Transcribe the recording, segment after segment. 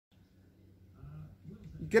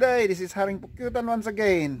G'day, this is Haring Pukyutan once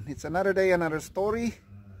again. It's another day, another story.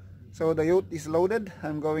 So the yacht is loaded.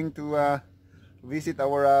 I'm going to visit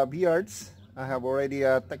our bee yards. I have already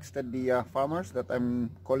texted the farmers that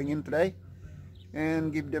I'm calling in today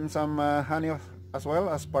and give them some honey as well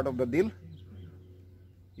as part of the deal.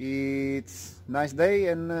 It's a nice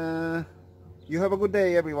day and you have a good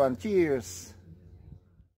day, everyone. Cheers.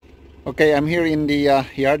 Okay, I'm here in the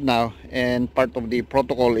yard now, and part of the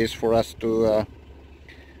protocol is for us to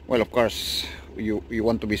well, of course, you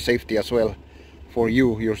want to be safety as well for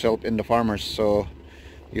you yourself and the farmers, so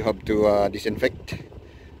you have to disinfect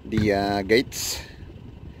the gates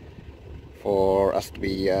for us to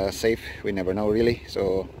be safe. We never know really,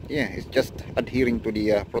 so yeah, it's just adhering to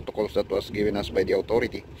the protocols that was given us by the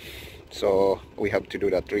authority, so we have to do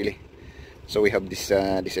that really. So we have this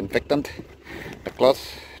disinfectant, the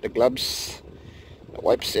cloth, the gloves, the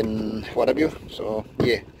wipes and what have you. So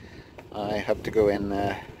yeah, I have to go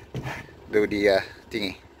and do the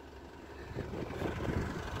thingy.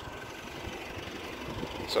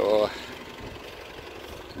 So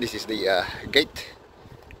this is the gate,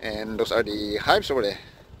 and those are the hives over there.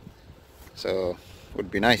 So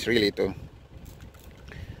would be nice really to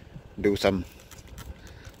do some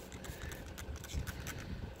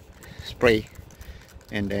spray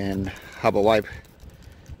and then have a wipe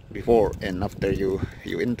before and after you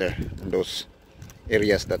enter in those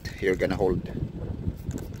areas that you're gonna hold.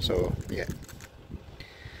 So yeah,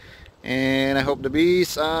 and I hope the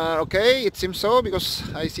bees are okay. It seems so, because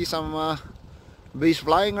I see some bees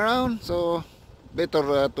flying around, so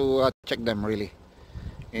better to check them really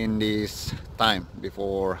in this time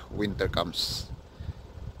before winter comes.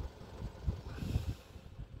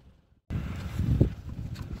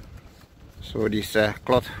 So this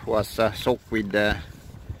cloth was soaked with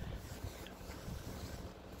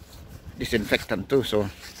disinfectant too, so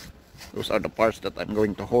those are the parts that I'm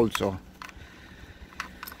going to hold. So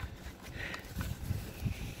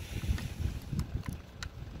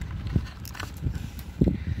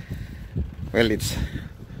well, it's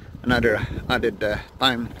another added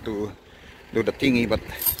time to do the thingy, but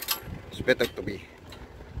it's better to be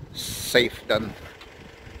safe than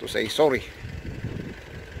to say sorry.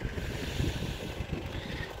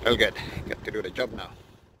 Well, good. Got to do the job now.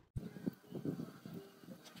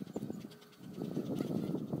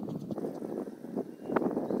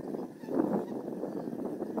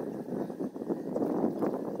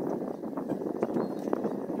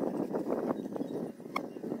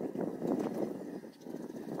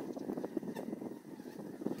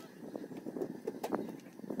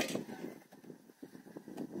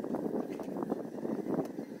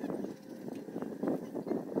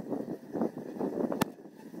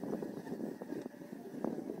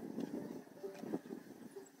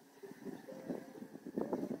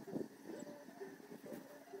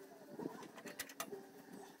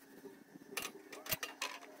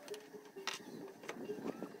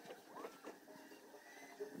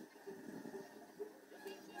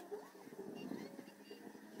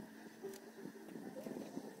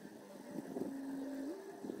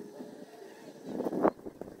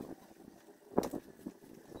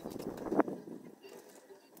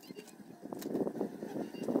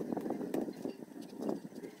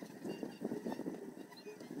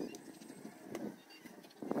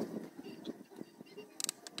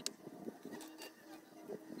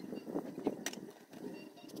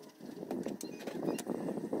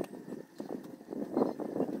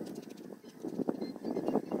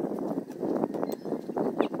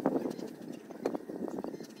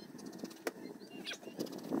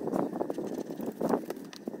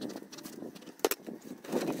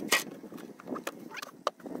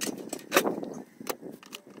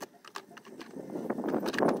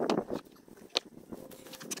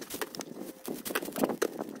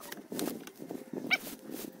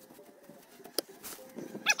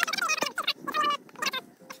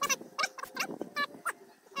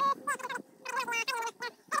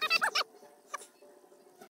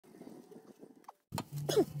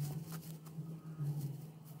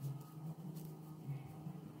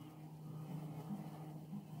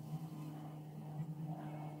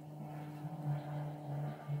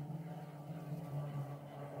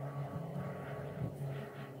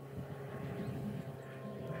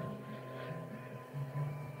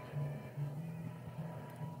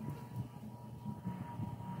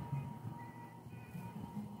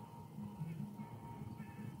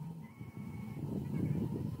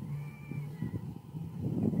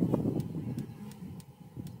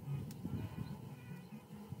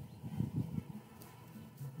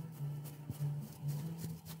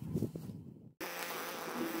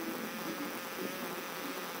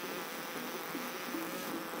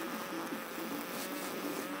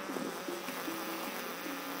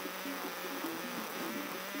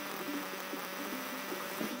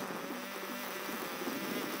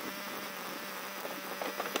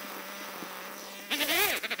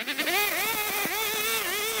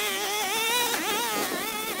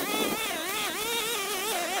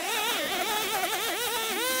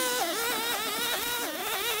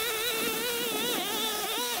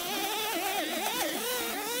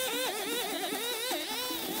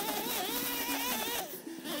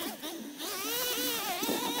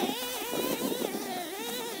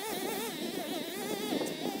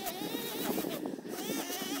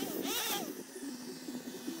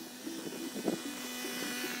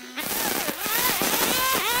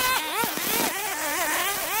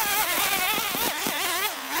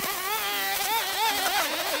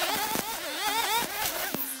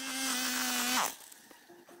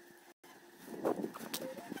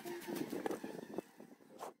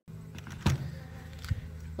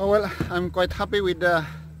 Oh well, I'm quite happy with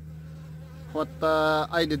what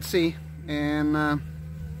I did see, and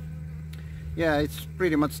yeah, it's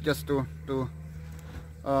pretty much just to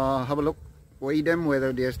have a look, weigh them,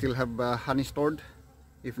 whether they still have honey stored.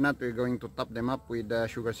 If not, we're going to top them up with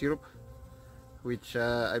sugar syrup, which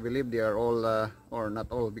I believe they are all, or not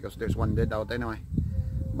all, because there's one dead out anyway.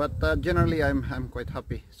 But generally, I'm quite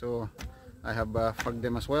happy. So I have fogged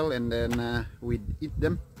them as well, and then we'd eat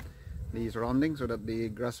them, the surroundings, so that the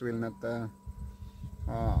grass will not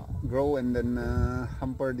grow and then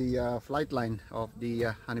hamper the flight line of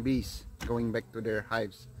the honeybees going back to their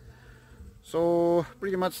hives. So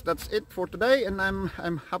pretty much that's it for today, and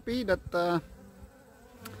I'm happy that the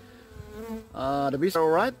bees are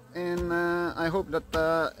alright, and I hope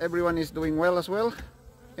that everyone is doing well as well.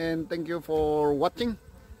 And thank you for watching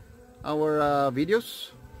our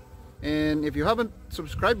videos, and if you haven't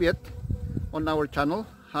subscribed yet on our channel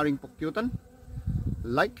Haring Pukyutan,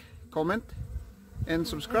 like, comment and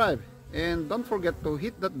subscribe, and don't forget to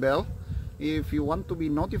hit that bell if you want to be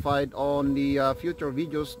notified on the future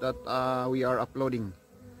videos that we are uploading.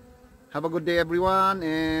 Have a good day everyone,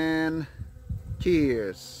 and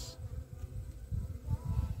cheers.